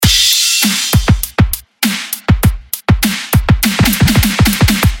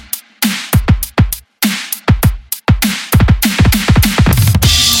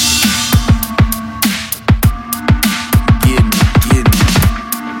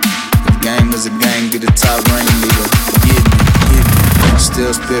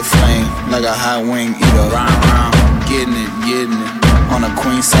still spit flame like a hot wing eater. Round, round, getting it. On a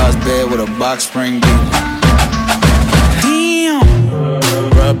queen size bed with a box spring beat. Damn!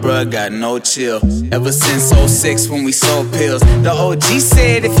 Bruh, got no chill. Ever since 06 when we sold pills. The OG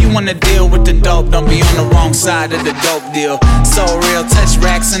said if you wanna deal with the dope, don't be on the wrong side of the dope deal. So real, touch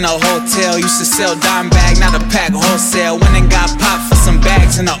racks in a hotel. Used to sell dime bag, not a pack wholesale. Went and got popped for some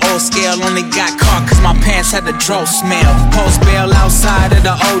bags in the old scale. Only got caught cause my pants had the dro smell. Post bail outside of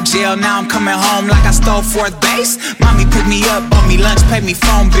the old jail. Now I'm coming home like I stole fourth base. Mommy picked me up, bought me lunch, paid me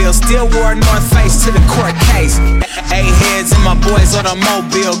phone bills. Still wore North Face to the court case. A-heads and my boys on the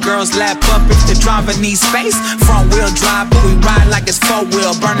mobile. Girls lap up if the driver needs space. Front wheel drive, but we ride like it's four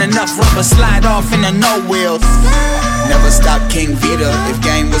wheel. Burn enough rubber, slide off in the no wheels. Never stop King Vita. If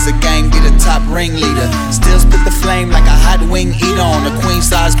game was a gang, be the top ringleader. Still spit the flame like a hot wing eater. On a queen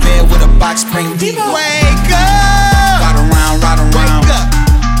size bed with a box spring beat. Wake up! Ride around. Wake up!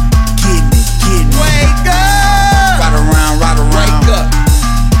 Get it. Wake up! Ride around. Wake up!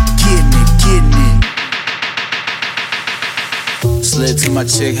 Getting it. Slid to my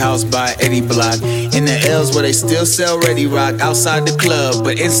chick house by Eddie Block. In the L's where they still sell Ready Rock. Outside the club,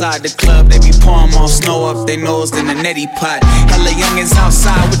 but inside the club they be pouring more snow up they nose than a neti pot. Hella youngins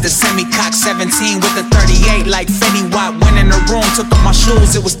outside with the semi-cock. 17 with the 38 like Fetty Wap. Went in the room, took off my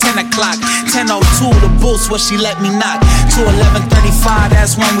shoes, it was 10 o'clock. 10:02 the boost, what she let me knock. To 11:35,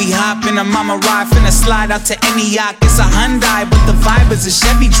 that's when we hop in a mama ride. Finna slide out to any yacht. It's a Hyundai, but the vibe is a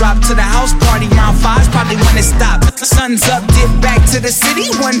Chevy. Drop to the house party, round 5's probably when it stopped. Sun's up, dip back to the city.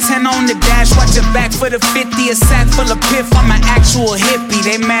 110 on the dash, watch your back for the 50. A sack full of piff, I'm an actual hippie.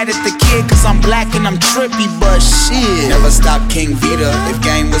 They mad at the kid cause I'm black and I'm trippy, but shit. Never stop King Vita. If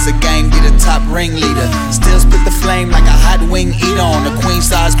game was a gang, be the top ringleader. Still spit the flame like a hot wing eater. On a queen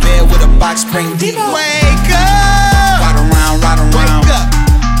size bed with a box spring beat. Wake up! Ride around. Wake up!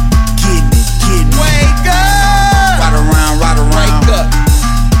 Get it. Wake up! Ride around. Wake up!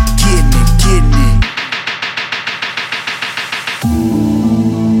 Getting it.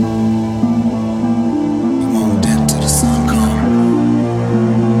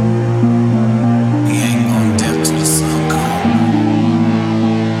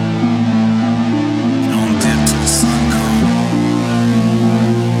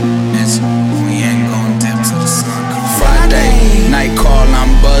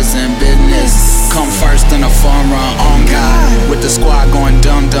 Business. Come first in a fun run on God. With the squad going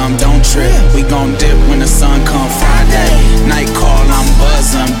dumb, don't trip. We gon' dip when the sun come Friday. Night call, I'm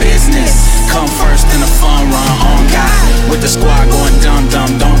buzzing business. Come first in a fun run on God. With the squad going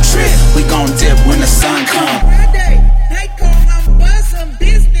dumb, don't trip. We gon' dip when the sun come. Friday, night call, I'm buzzing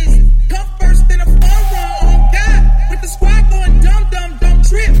business. Come first in a fun run on God. With the squad going dumb, don't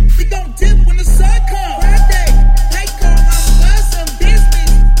trip. We gon' dip when the sun come. Friday, night call, I'm buzzing business.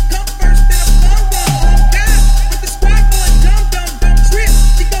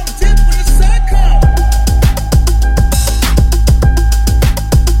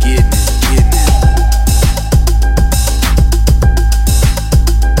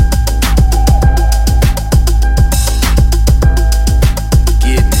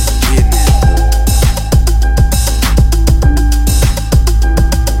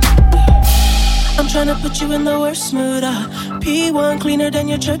 Put you in the worst mood, P1 cleaner than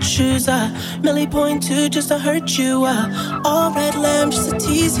your church shoes, Millie point 2 just to hurt you, all red lamb just to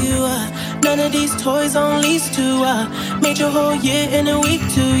tease you, none of these toys on lease to, made your whole year in a week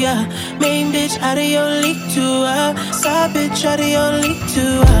too, main bitch out of your league too, side bitch out of your league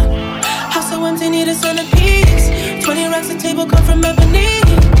too, house so empty need a centerpiece, 20 racks a table come from ebony,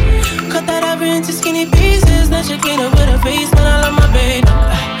 cut that ivory into skinny pieces, now she clean up with her face, man I love my babe.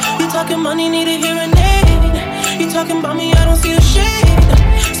 You talking money, need a hearing aid. You talking about me, I don't see a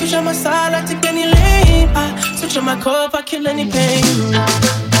shade. Switch on my side, I take any lane. I switch on my core if I kill any pain.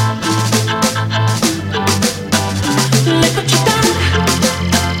 Look what you done.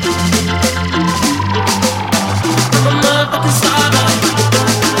 I'm a motherfucking star boy.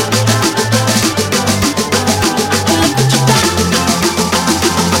 Look what you done.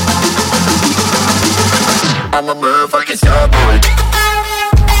 I'm a motherfucking star boy.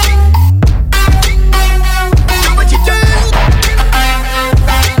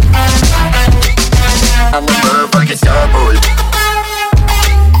 I'm a motherfucking star boy.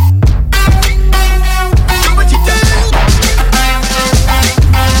 Do what you do.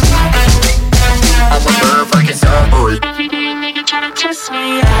 I'm a motherfucking star boy. Every day a nigga try to test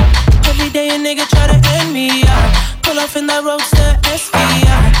me, Every day a nigga try to end me, Pull off in that roadster SV,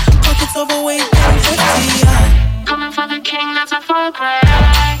 Pockets overweight, getting 50, Coming for the king, that's a 4 grand.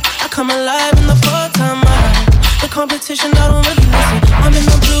 I come alive in the 4-time, But competition, I don't really listen. I'm in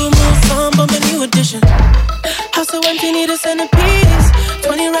the blue moon, song, bumping new edition. House so empty, need a centerpiece.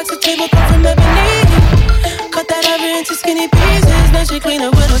 20 racks a table, come from ebony. Cut that ivory into skinny pieces. Then she clean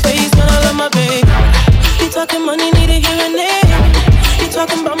up with her face, man, I love my babe. You talking money, need a hearing aid. You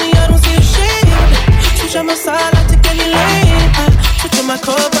talking about me, I don't see a shade. Switch on my side, I take any lane. I switch on my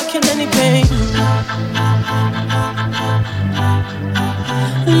cup, I kill any pain.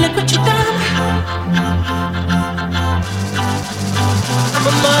 Look what you done. I'm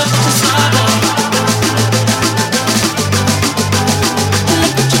a motherfucking star.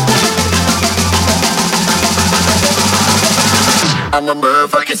 I'm a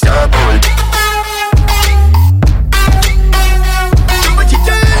motherfucking star boy. Do what you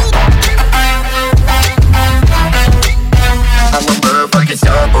do. I'm a motherfucking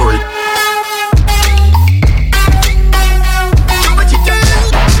star boy. Do what you do.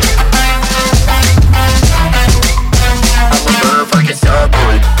 I'm a motherfucking star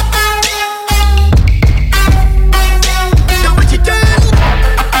boy. Do what you do.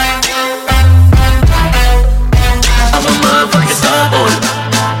 I'm a motherfucking star boy.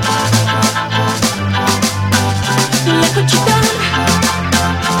 Look what you done.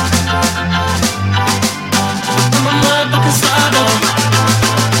 I'm a motherfucking star boy.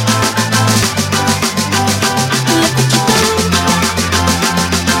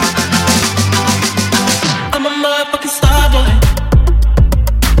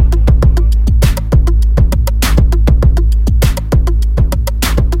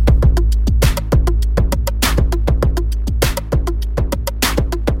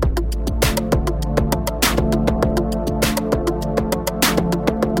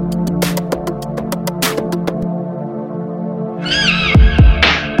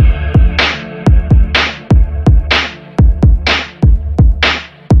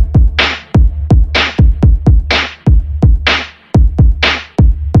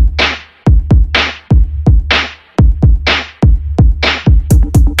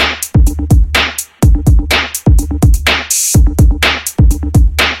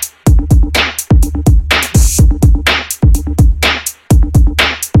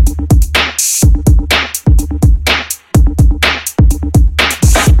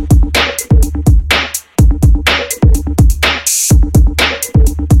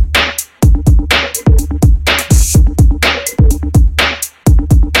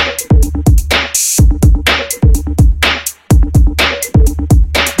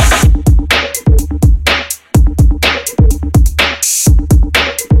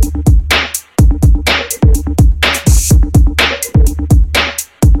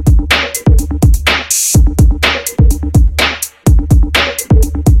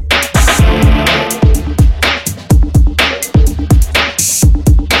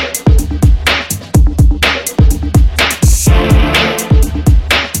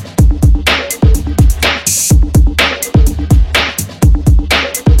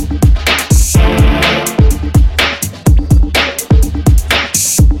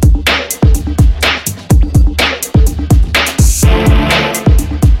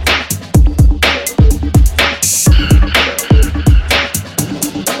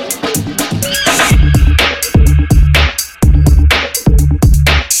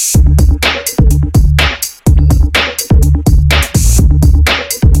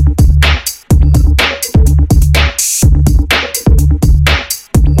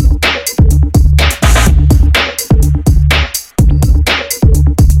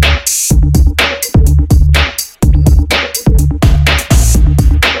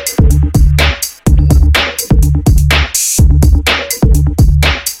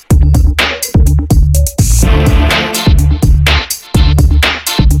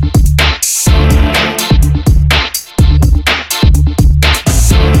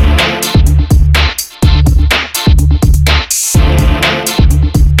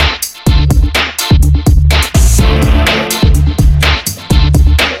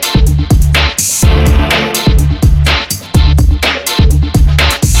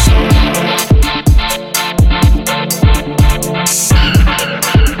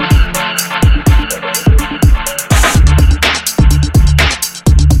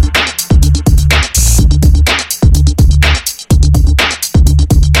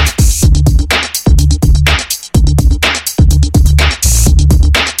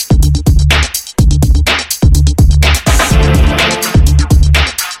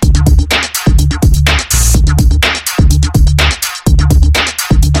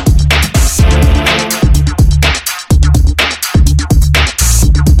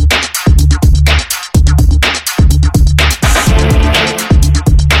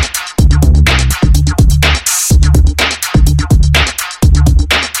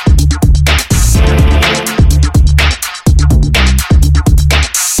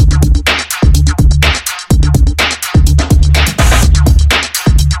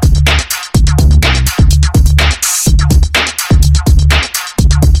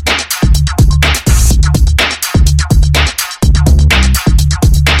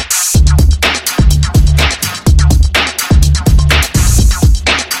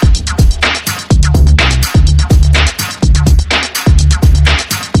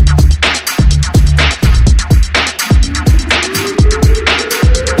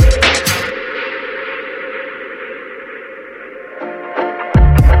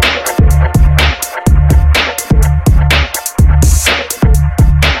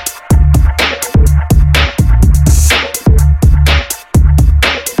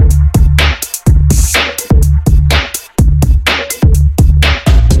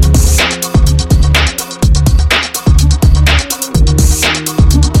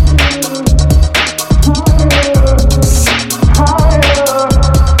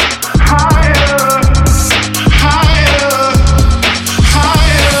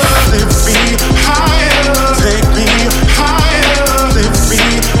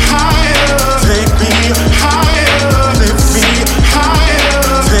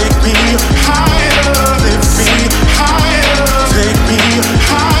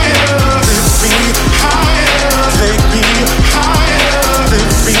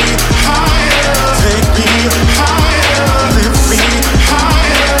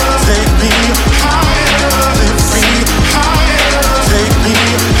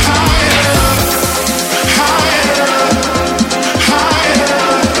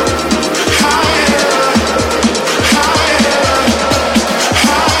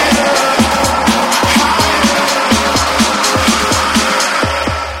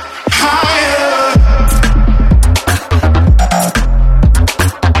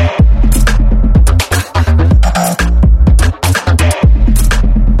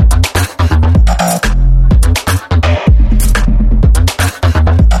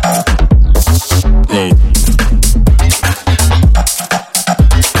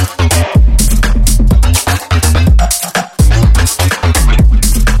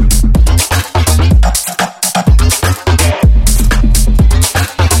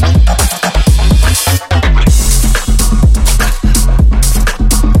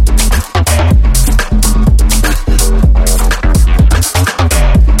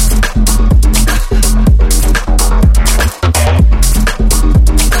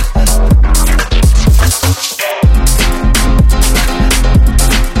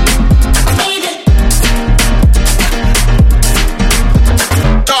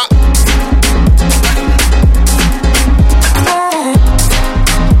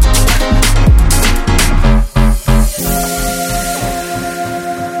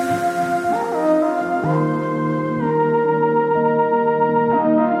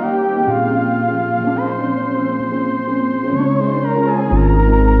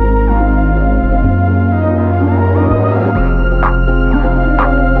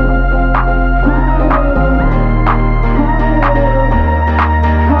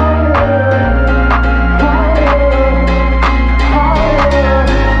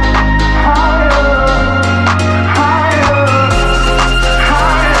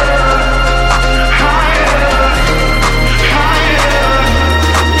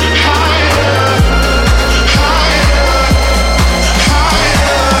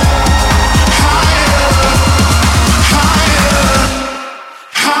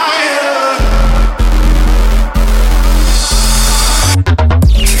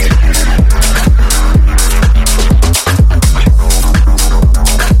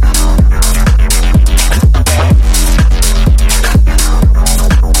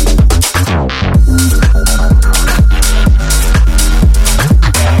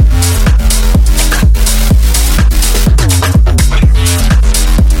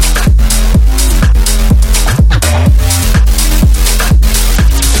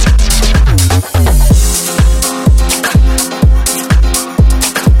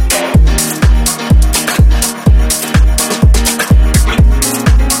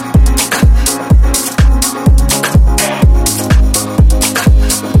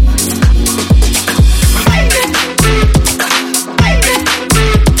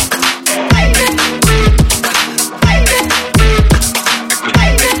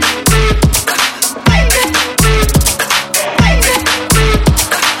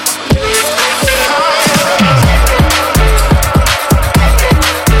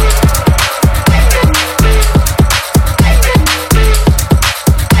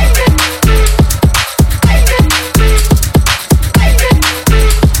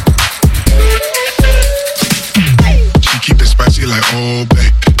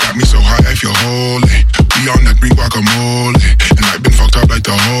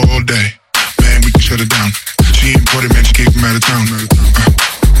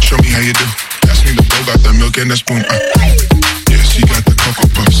 and a spoon. Yeah, she got the Cocoa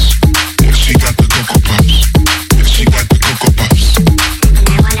Puffs. Yeah, she got the Cocoa Puffs. Yeah, she got the Cocoa Puffs.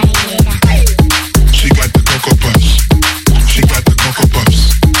 She got the Cocoa Puffs. She got the Cocoa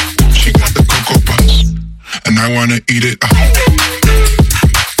Puffs. She got the Cocoa Puffs. And I wanna eat it.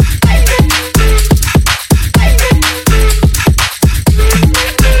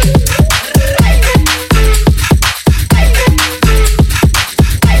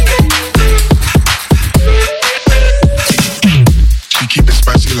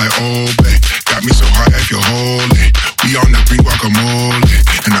 Like Old Bay, got me so hot I feel holy. We on that green guacamole,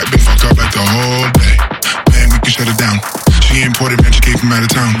 and I been fucked up like the whole day. Man, we can shut it down. She imported, man, she came from out of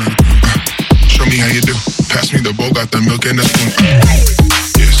town. Show me how you do. Pass me the bowl, got the milk and the spoon.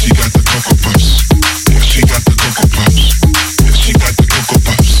 Yeah, she got the Cocoa Puffs. Yeah, she got the Cocoa Puffs. Yeah, she got the Cocoa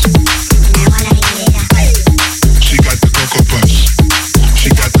Puffs. She got the Cocoa Puffs.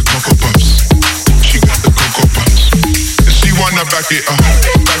 She got the Cocoa Puffs. She got the Cocoa Puffs. And she wanna back it up.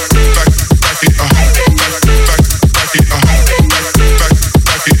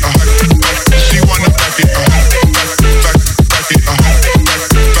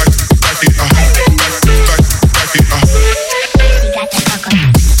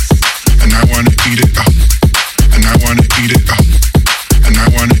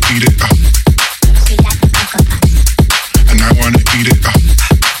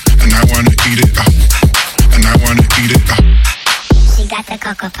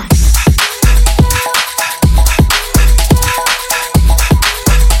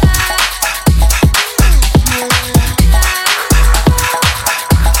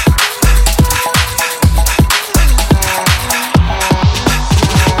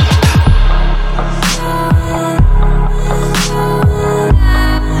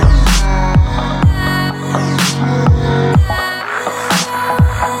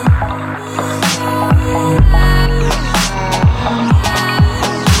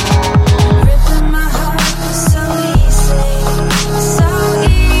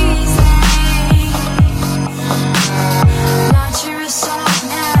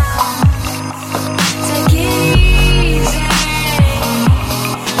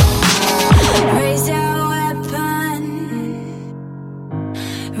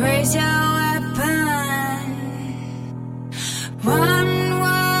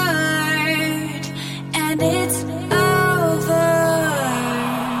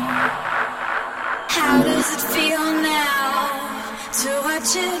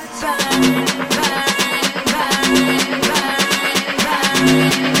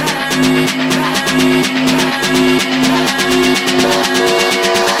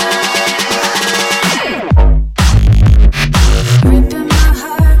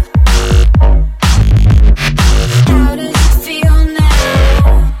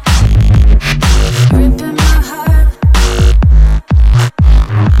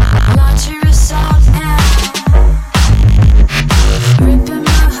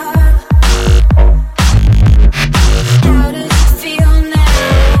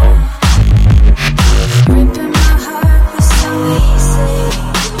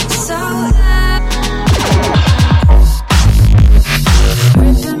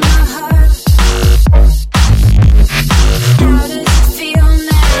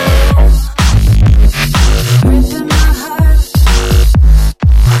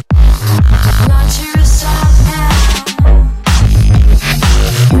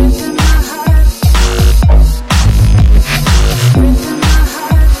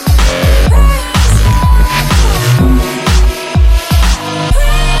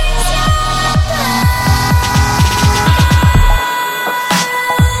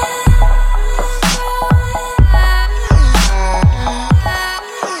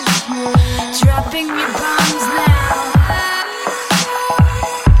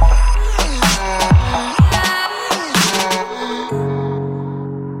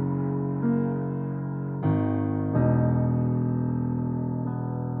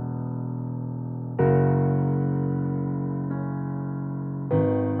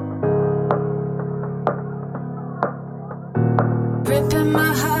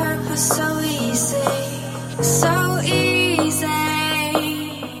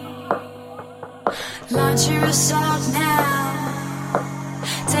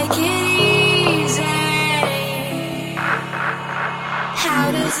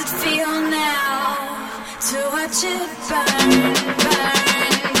 How does it feel now?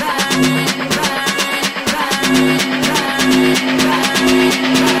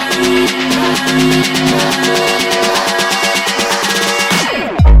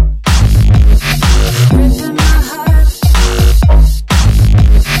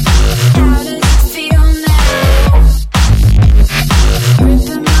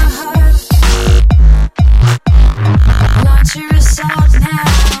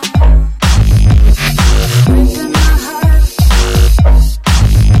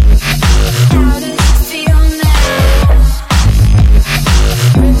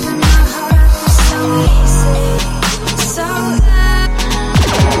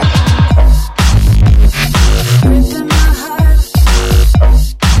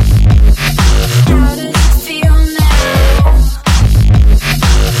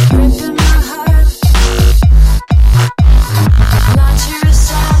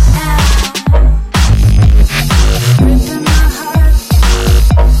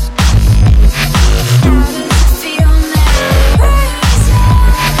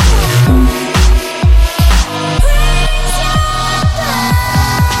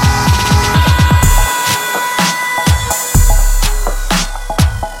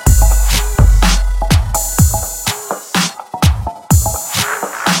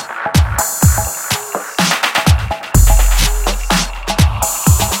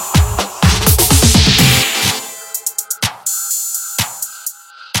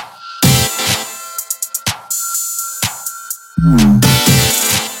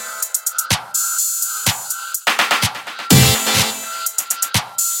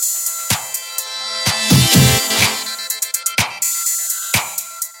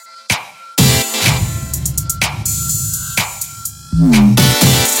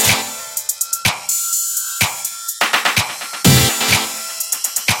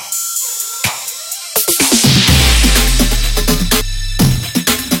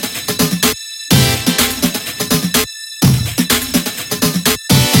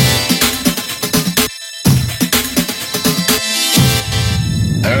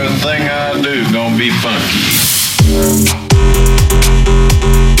 I do gonna be funky.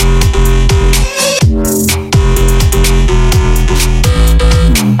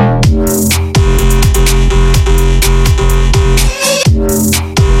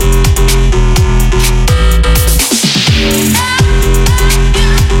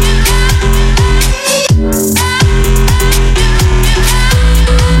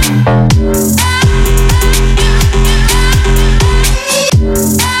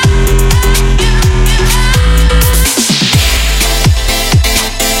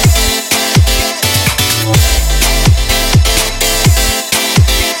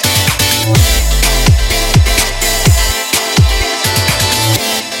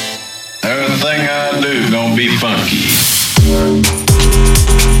 Everything I do gonna be funky.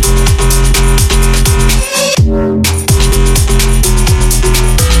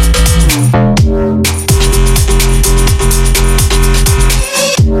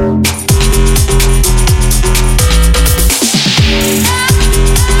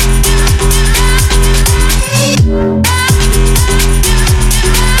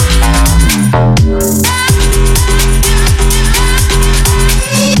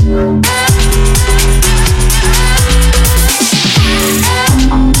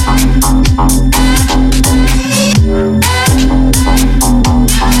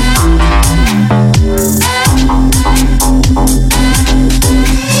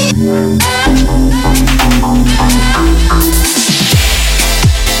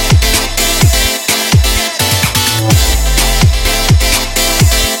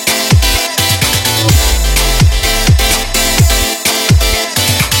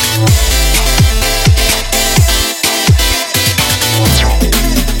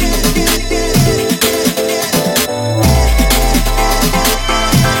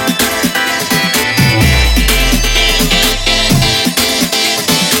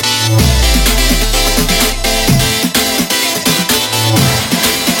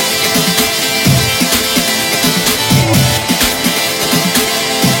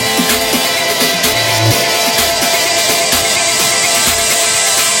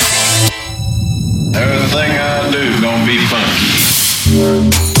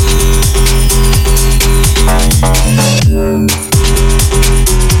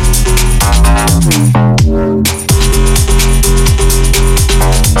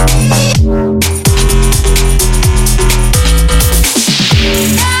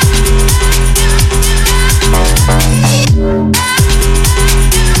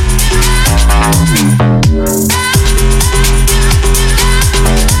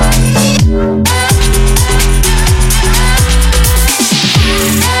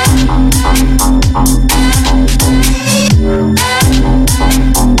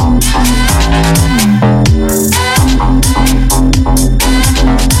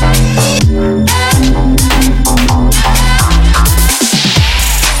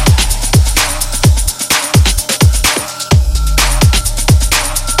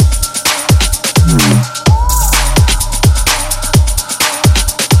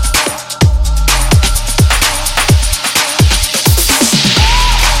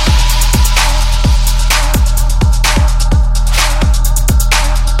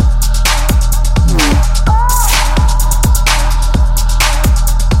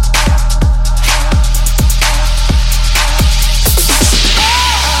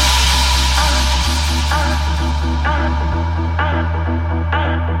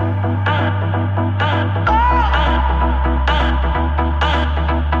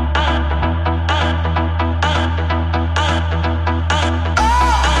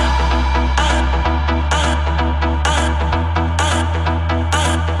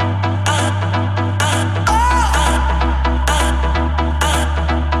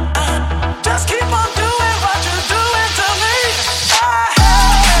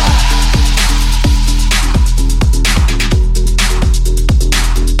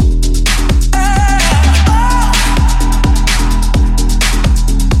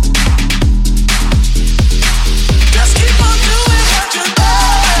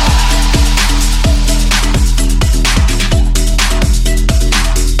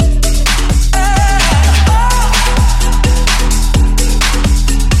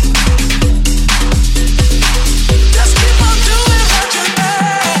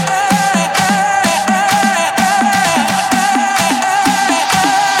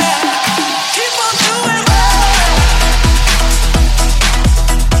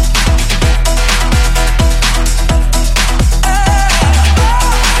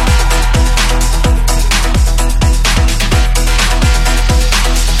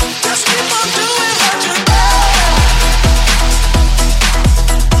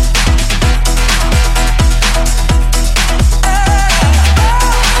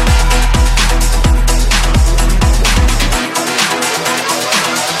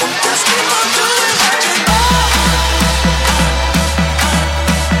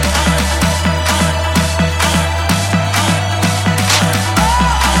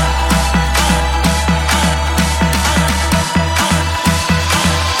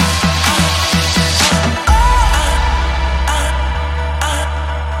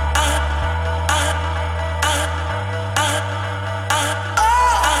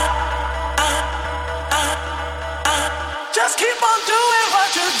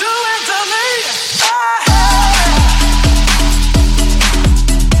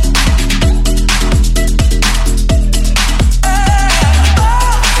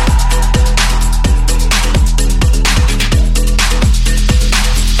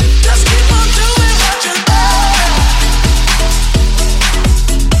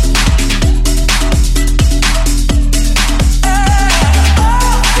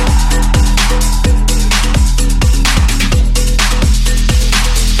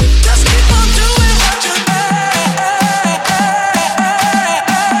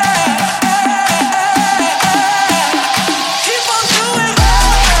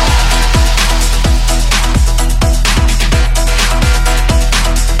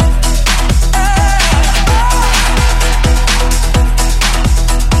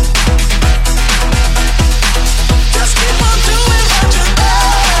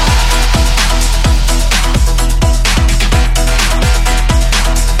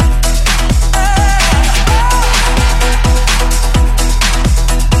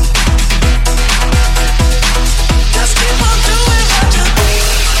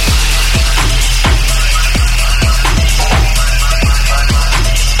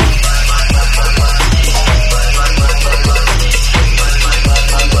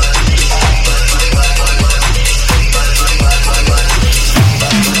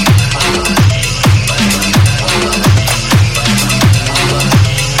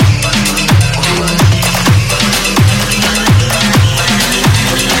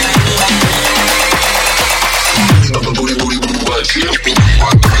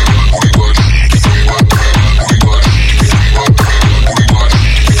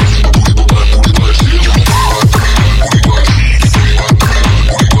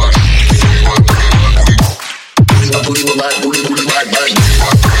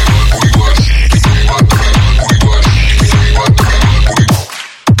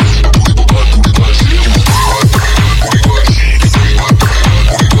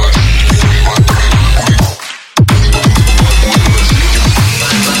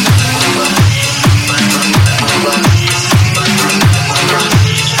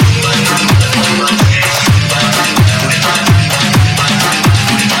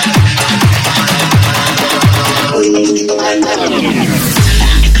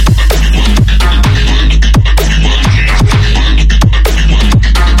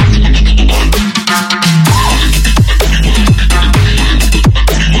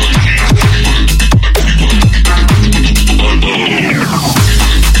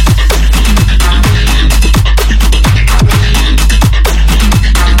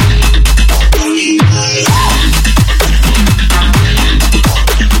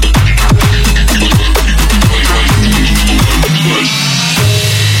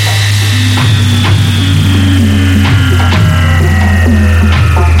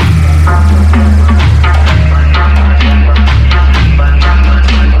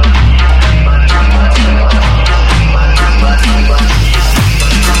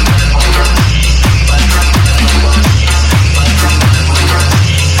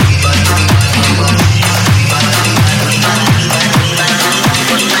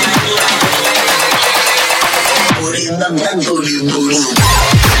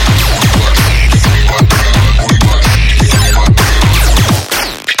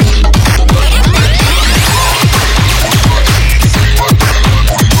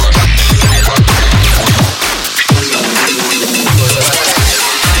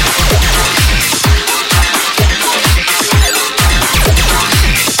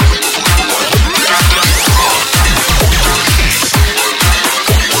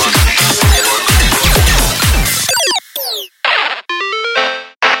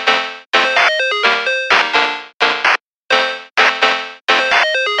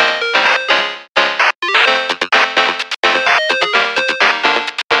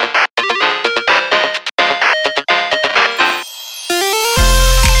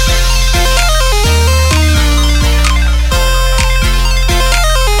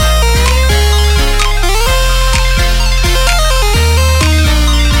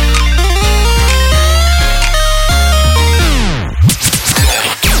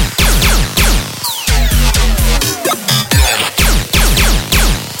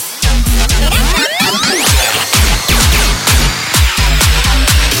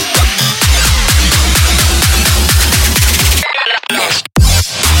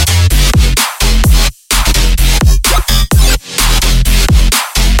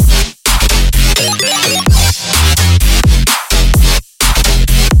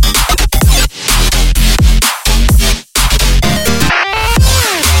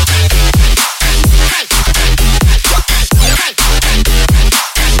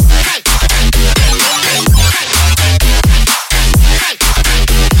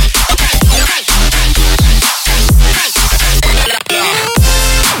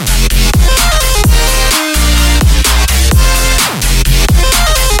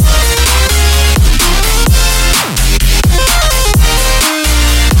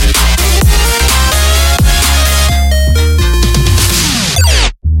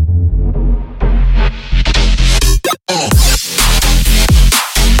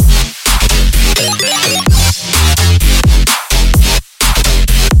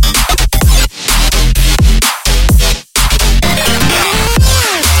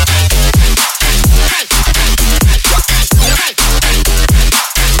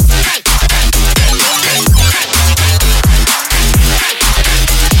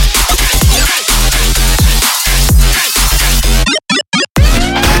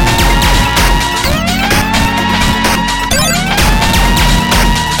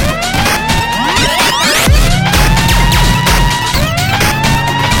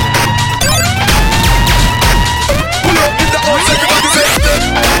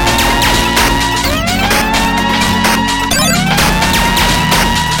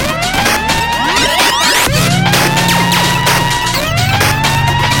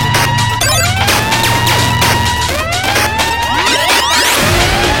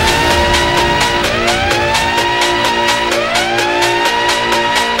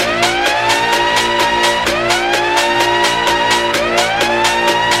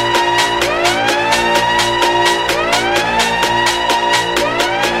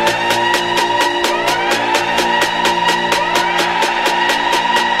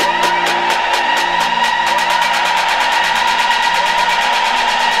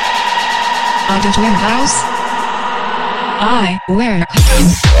 Out of warehouse. I wear.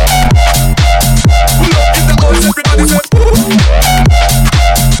 Pull up in the house, everybody say.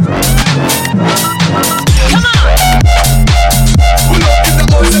 Come on. Pull up in the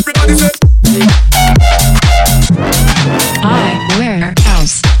house, everybody say. I wear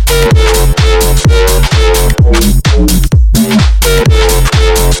house.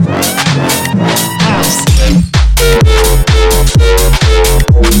 House.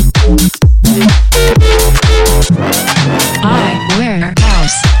 I wear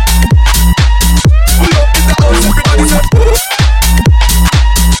house. Pull up in the house, everybody say.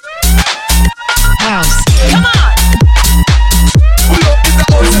 House. Come on. Pull up in the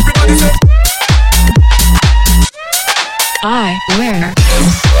house, everybody say. I wear.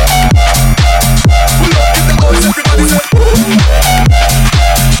 Pull up in the house, everybody say. Come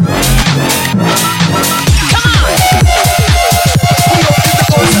on. Pull up in the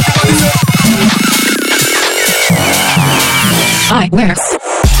house, everybody say. I wear.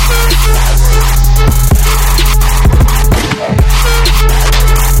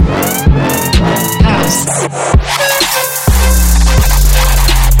 House.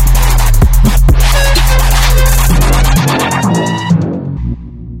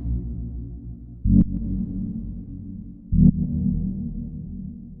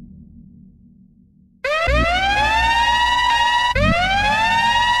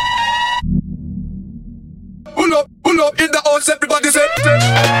 Pull up in the house, everybody say.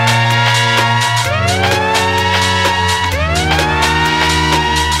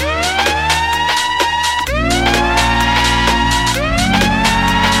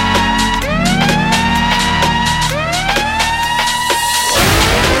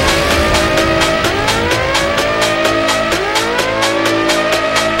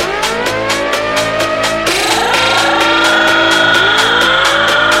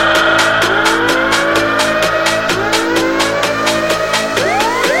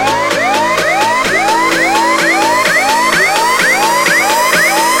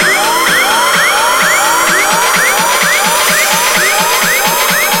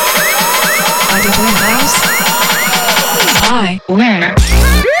 Where?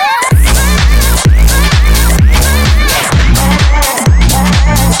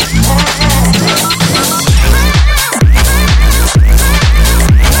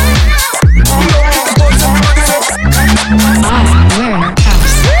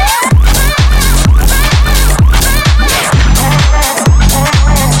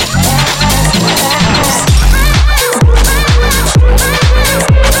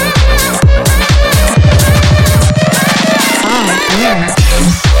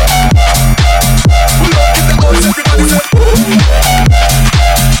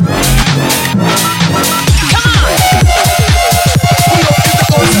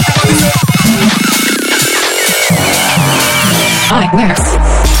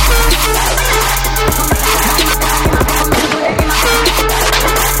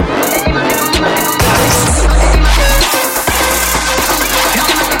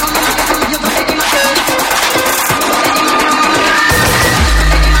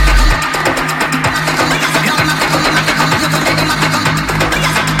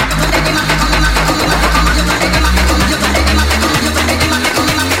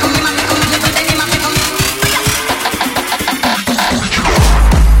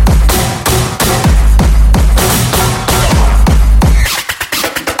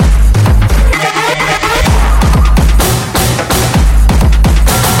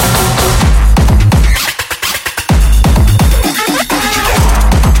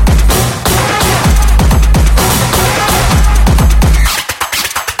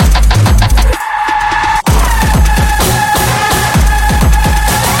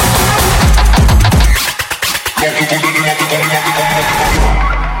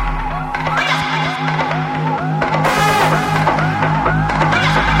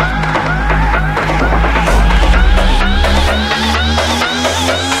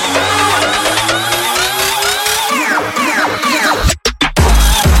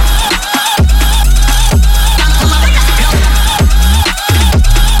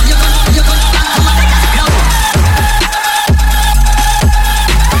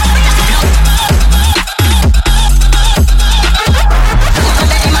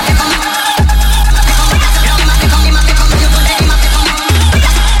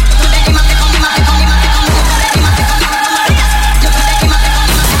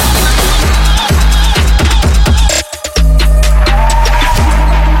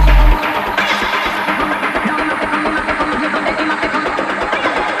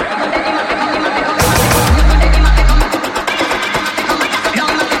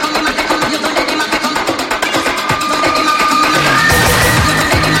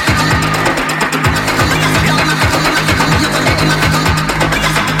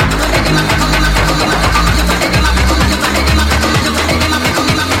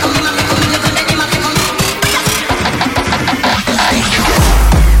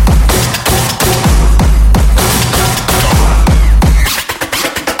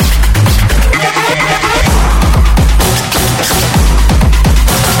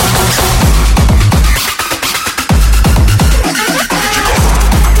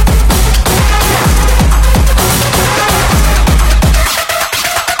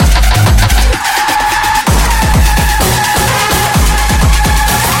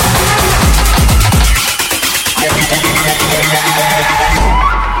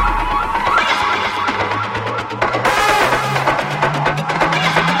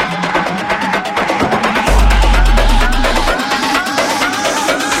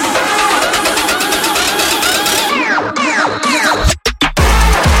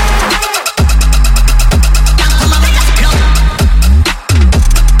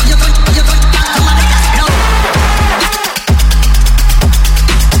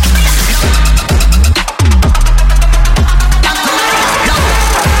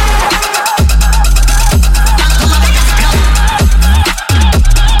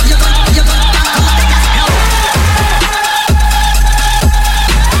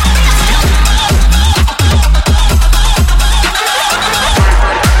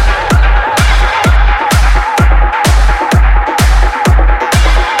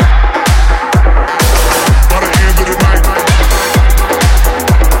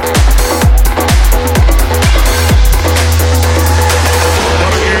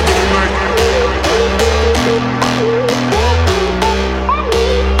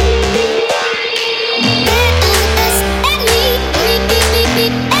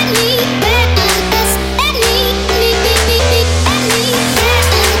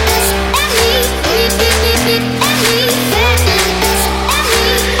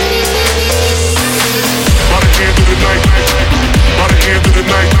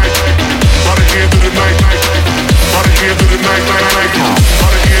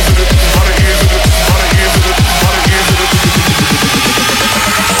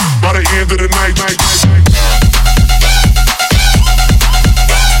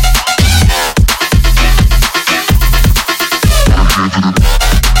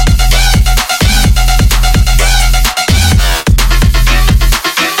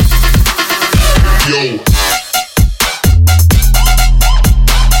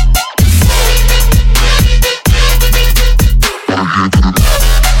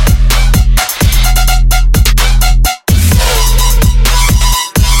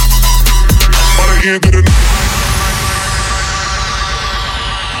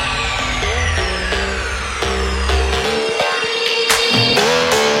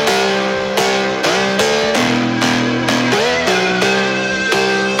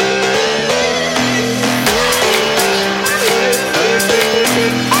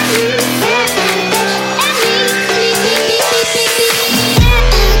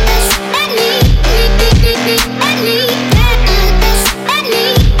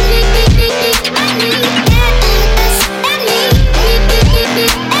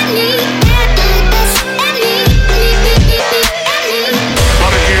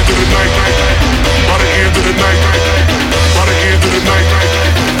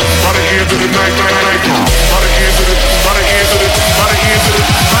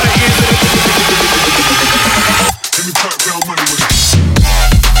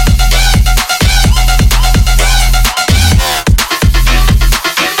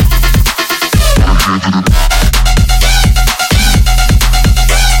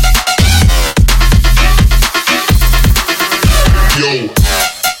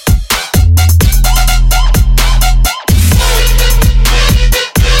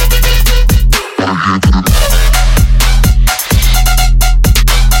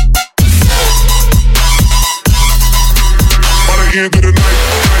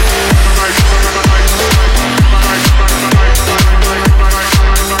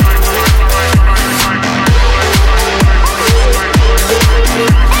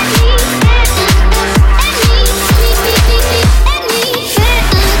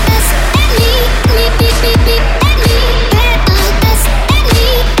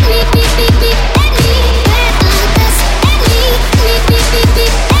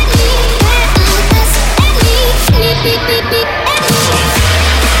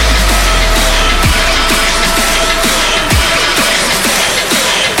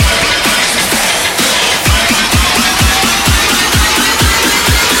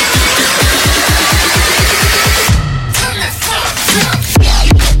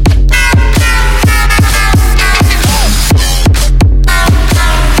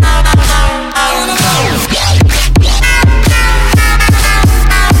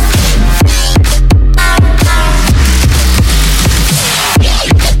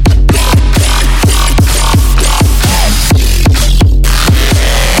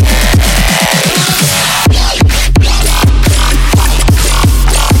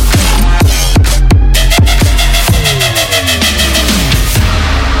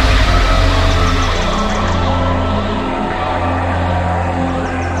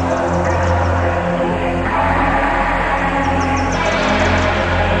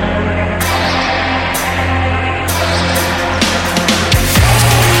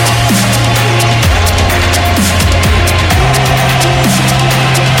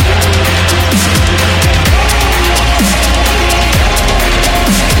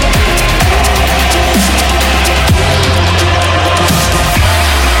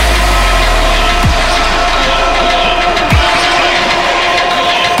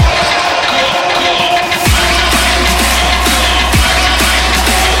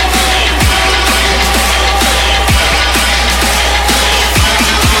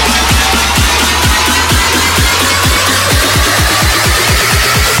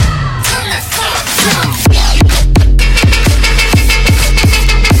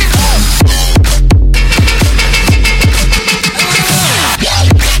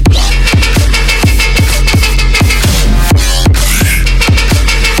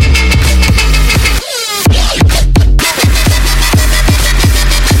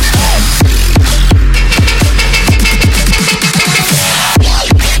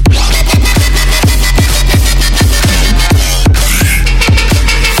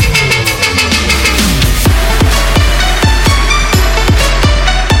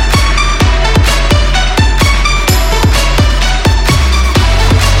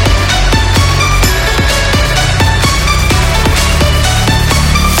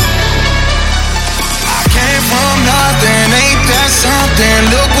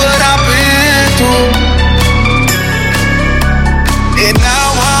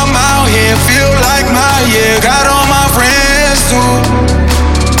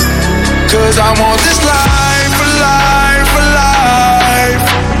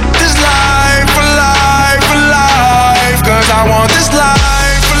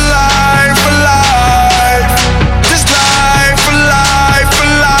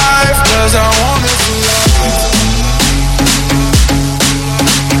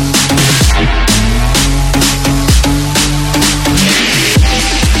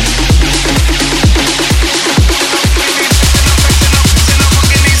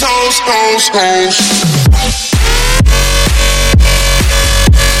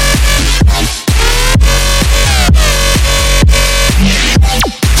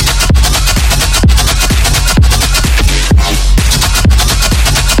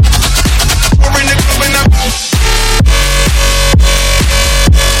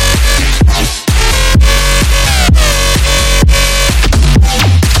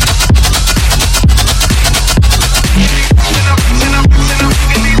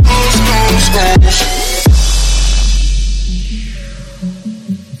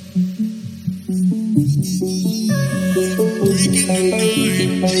 Dreamed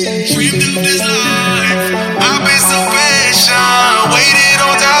of this life. I've been so patient, waited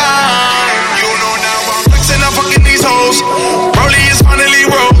on time. You know now I'm flexing, I'm fucking these hoes. Rollie is finally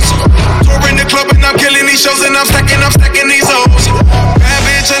rose. Touring the club and I'm killing these shows and I'm stacking these hoes. Bad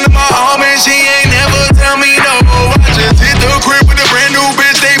bitch under my arm and she ain't never tell me no. I just hit the crib with a brand new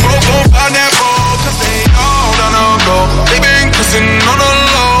bitch. They both gon' find that ball, cause they all done a go. They been kissing on the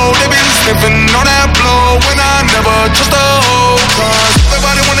low. They been sniffing on that blow. When I never trust a hoe, cause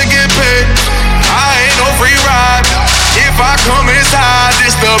everybody wanna get paid. I ain't no free ride. If I come inside,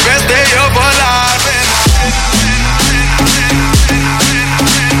 it's the best day of our life.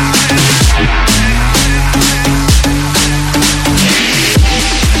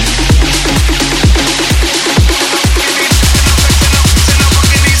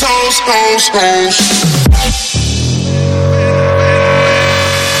 Hoes.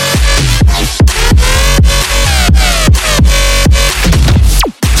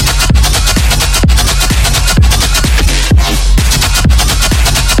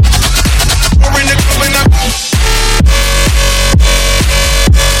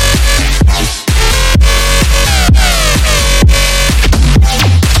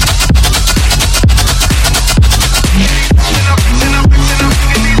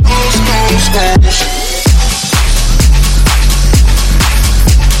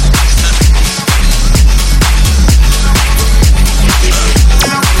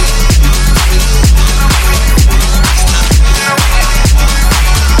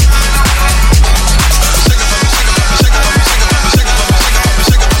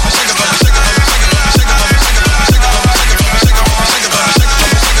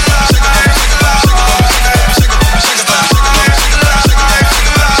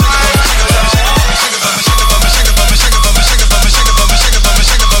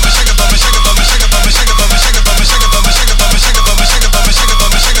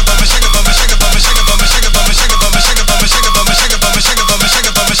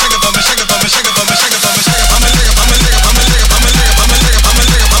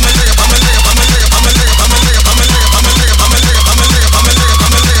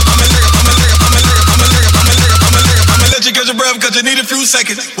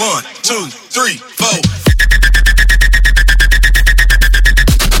 Seconds. 1, 2, 3, 4.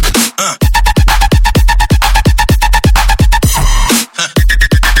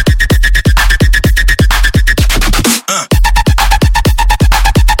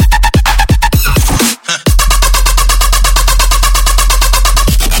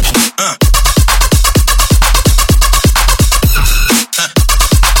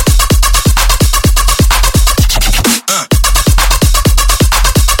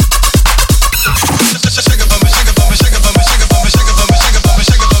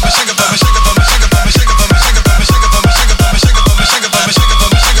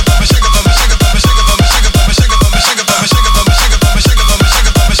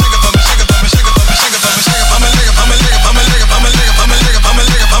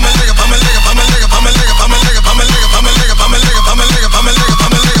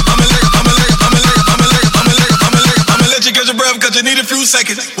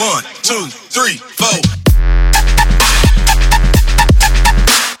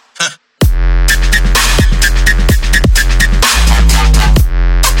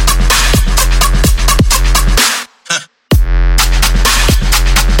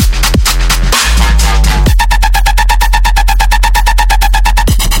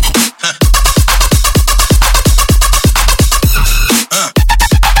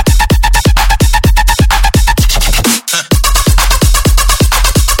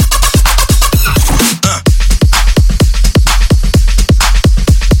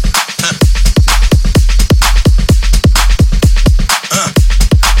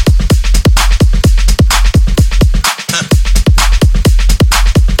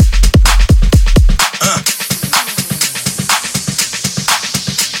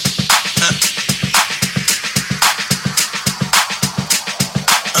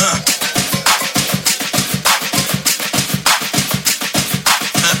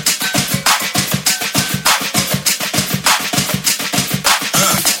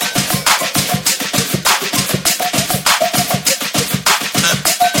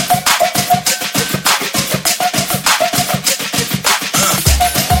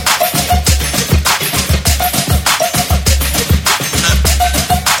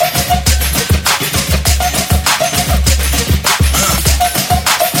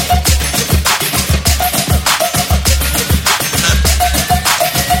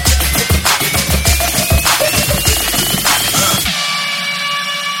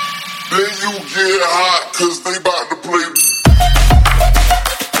 you get hot, cause they bout to play.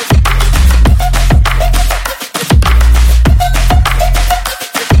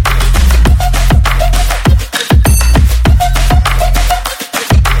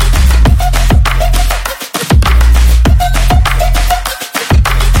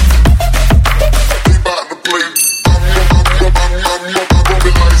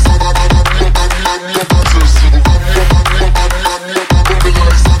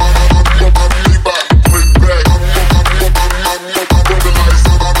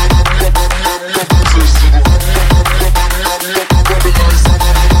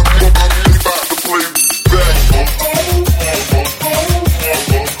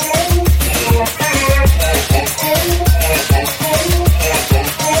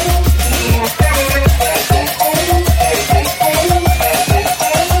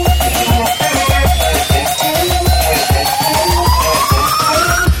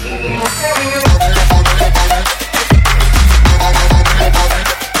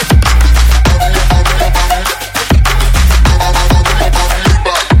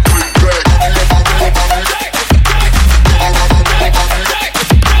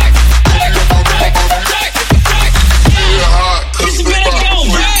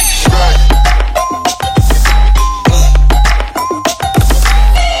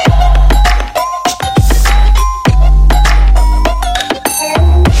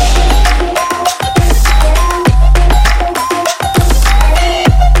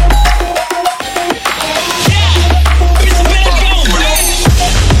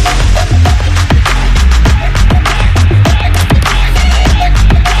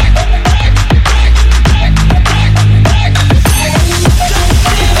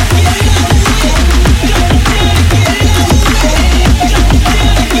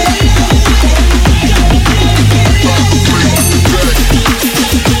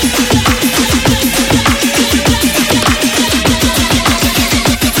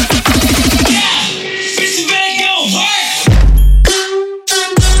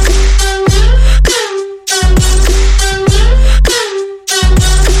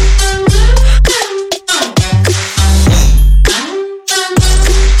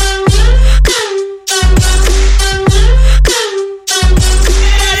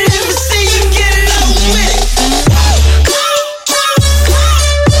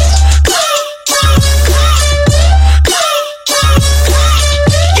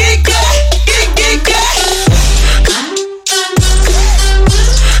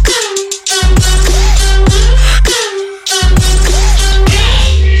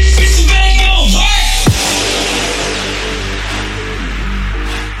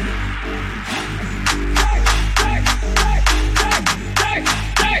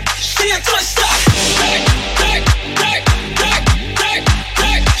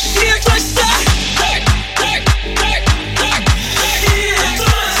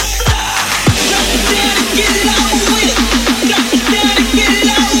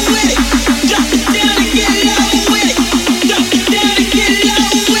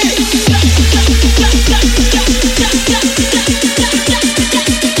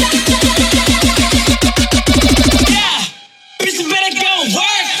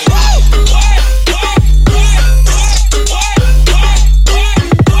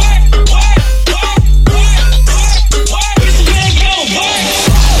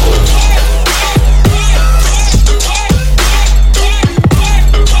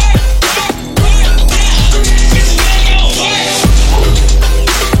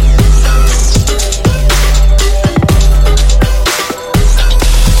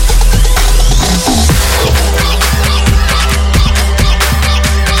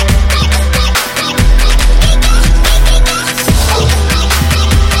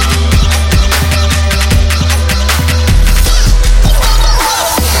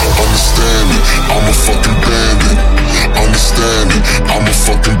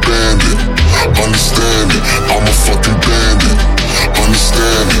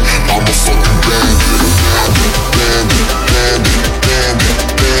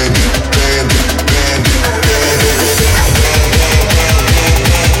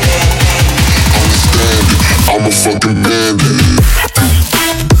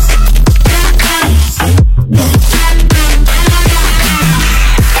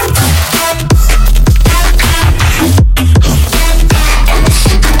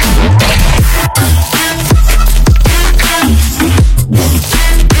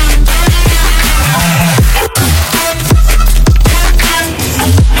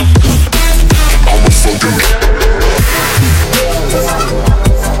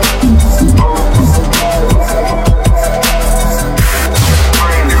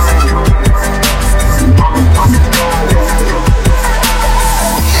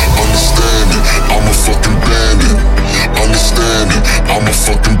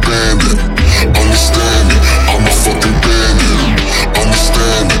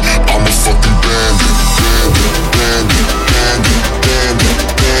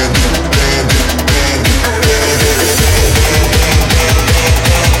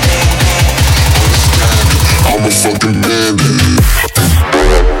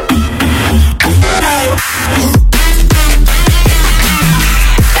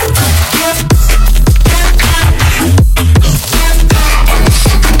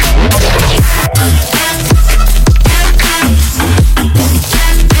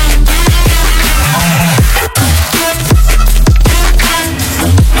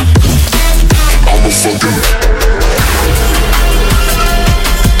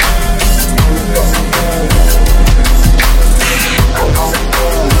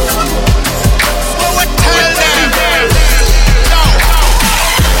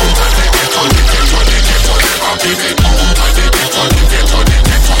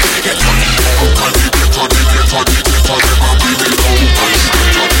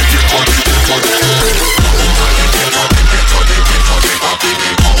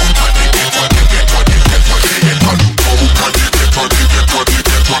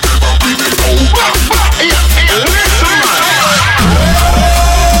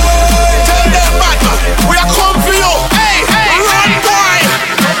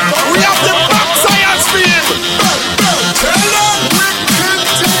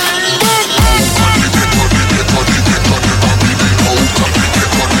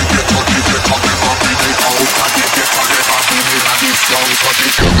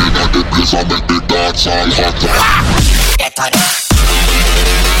 This I make the dance all hotter. Get on it.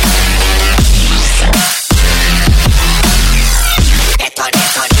 Get on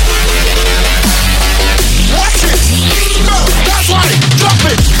it, on it. Watch it! No, that's right! Drop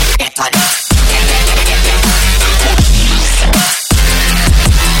it! Get on it.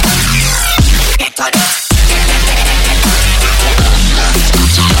 Get on it.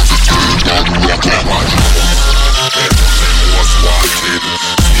 What's wanted?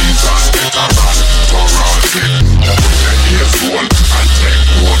 These are scatters and torrented. Open the earphone and take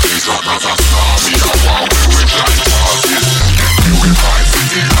notice. Cause a stormy a war we try passes. You will find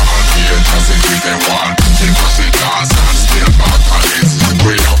city and theaters if we can want. Take us the gas and stay back on it.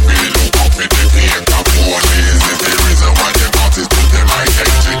 We have been look up in the paper police. If the reason why them artists put them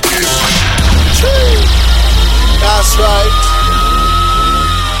identities. That's right.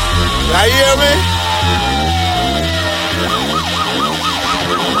 Now you hear me?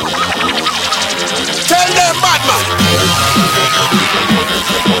 Tell them, madman.